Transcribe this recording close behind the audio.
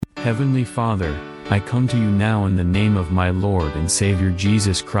Heavenly Father, I come to you now in the name of my Lord and Savior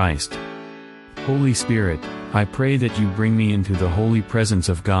Jesus Christ. Holy Spirit, I pray that you bring me into the holy presence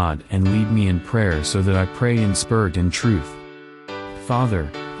of God and lead me in prayer so that I pray in spirit and truth. Father,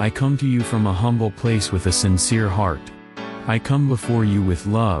 I come to you from a humble place with a sincere heart. I come before you with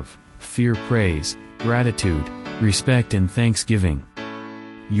love, fear, praise, gratitude, respect and thanksgiving.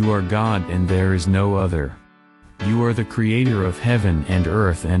 You are God and there is no other. You are the creator of heaven and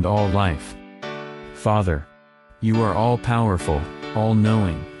earth and all life. Father, you are all-powerful,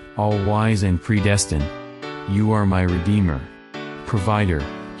 all-knowing, all-wise and predestined. You are my Redeemer, Provider,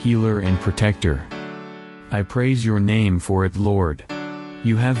 Healer and Protector. I praise your name for it, Lord.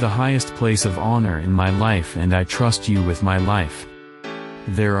 You have the highest place of honor in my life and I trust you with my life.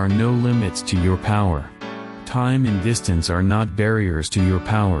 There are no limits to your power. Time and distance are not barriers to your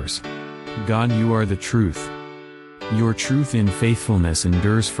powers. God, you are the truth. Your truth and faithfulness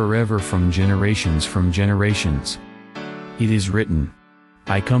endures forever from generations. It is written,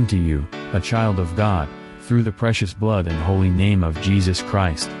 I come to you, a child of God, through the precious blood and holy name of Jesus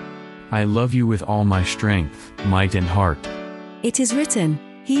Christ. I love you with all my strength, might and heart. It is written,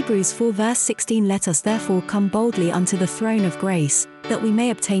 Hebrews 4 verse 16, let us therefore come boldly unto the throne of grace, that we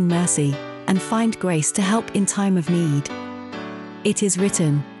may obtain mercy, and find grace to help in time of need. It is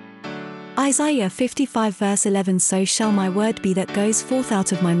written, Isaiah 55 verse 11, so shall my word be that goes forth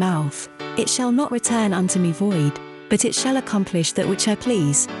out of my mouth, it shall not return unto me void, but it shall accomplish that which I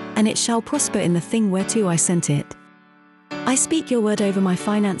please, and it shall prosper in the thing whereto I sent it. I speak your word over my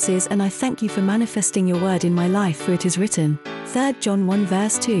finances and I thank you for manifesting your word in my life, for it is written, 3 John 1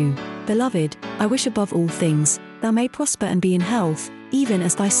 verse 2, Beloved, I wish above all things, thou may prosper and be in health, even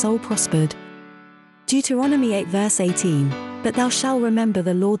as thy soul prospered. Deuteronomy 8 verse 18, But thou shalt remember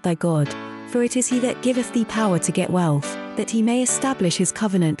the Lord thy God, for it is he that giveth thee power to get wealth, that he may establish his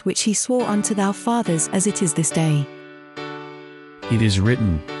covenant which he swore unto thy fathers as it is this day. It is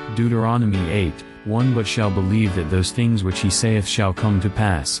written, Deuteronomy 8:1, But shall believe that those things which he saith shall come to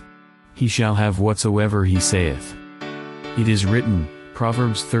pass. He shall have whatsoever he saith. It is written,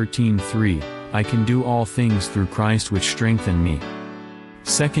 Proverbs 13:3, I can do all things through Christ which strengthen me.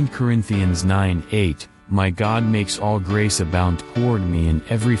 2 Corinthians 9:8, My God makes all grace abound toward me in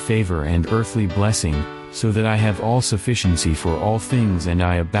every favor and earthly blessing, so that I have all sufficiency for all things and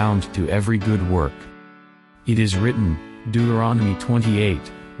I abound to every good work. It is written, Deuteronomy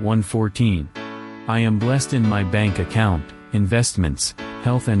 28:1-14, I am blessed in my bank account, investments,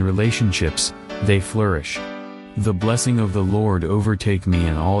 health and relationships, they flourish. The blessing of the Lord overtake me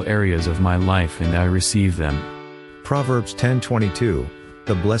in all areas of my life and I receive them. Proverbs 10:22,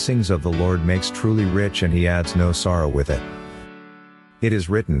 The blessings of the Lord makes truly rich and he adds no sorrow with it. It is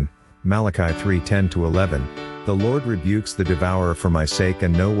written, Malachi 3:10-11, The Lord rebukes the devourer for my sake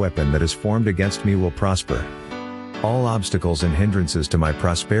and no weapon that is formed against me will prosper. All obstacles and hindrances to my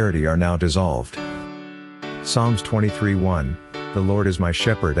prosperity are now dissolved. Psalms 23:1, The Lord is my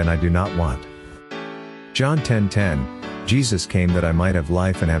shepherd and I do not want. John 10:10, Jesus came that I might have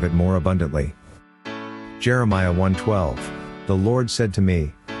life and have it more abundantly. Jeremiah 1:12, The Lord said to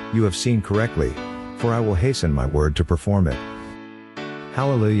me, You have seen correctly, for I will hasten my word to perform it.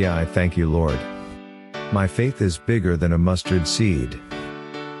 Hallelujah, I thank you, Lord. My faith is bigger than a mustard seed.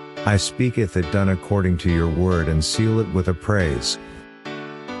 I speaketh it done according to your word and seal it with a praise.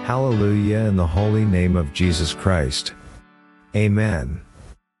 Hallelujah, in the holy name of Jesus Christ. Amen.